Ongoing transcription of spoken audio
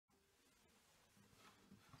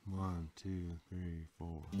1, 2, 3,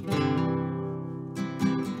 4.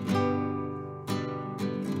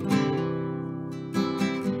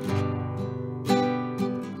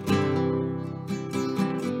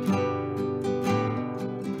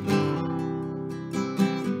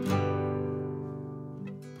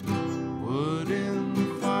 Wood in the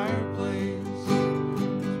fireplace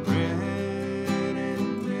is red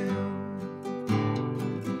and dim.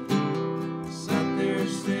 I sat there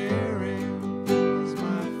staring as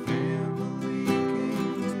my family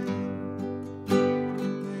came in.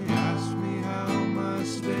 They asked me how my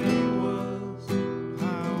stay was,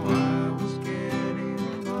 how I was getting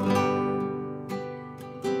along.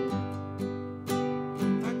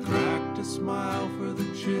 I cracked a smile for the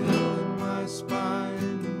chill in my spine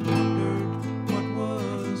and wondered what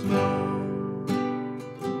was wrong.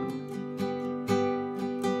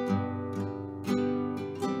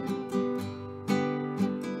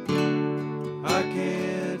 I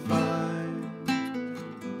can't find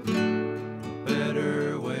a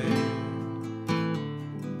better way.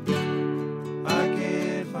 I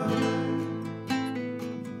can't find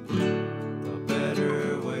a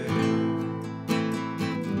better way.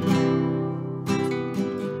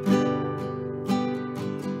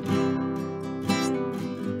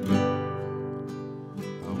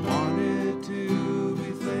 I wanted to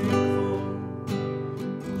be thankful.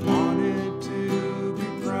 I wanted to be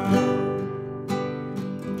proud.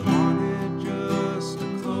 I wanted just to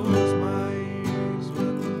close my ears,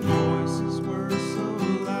 but the voices were so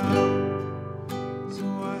loud. So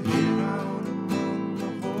I hid out among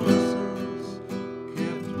the horses,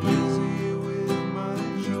 kept busy with my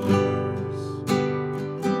chores.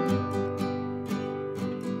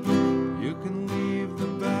 You can leave the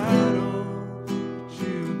battle, but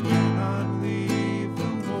you cannot leave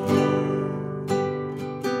the war.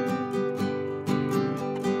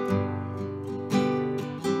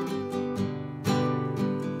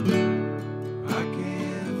 I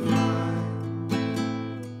can't find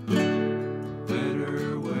a better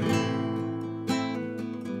way.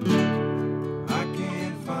 I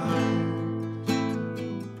can't find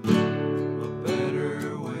a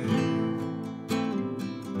better way.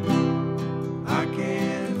 I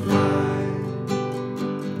can't find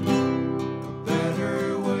a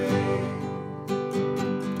better way.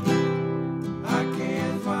 I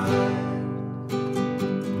can't find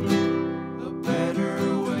a better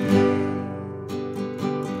way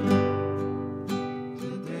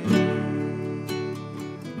today.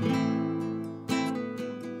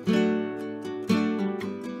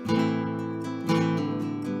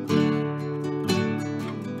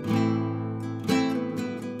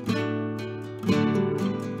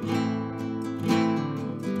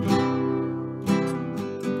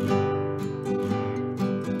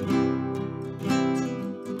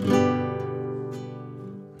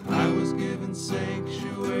 I was given sanctuary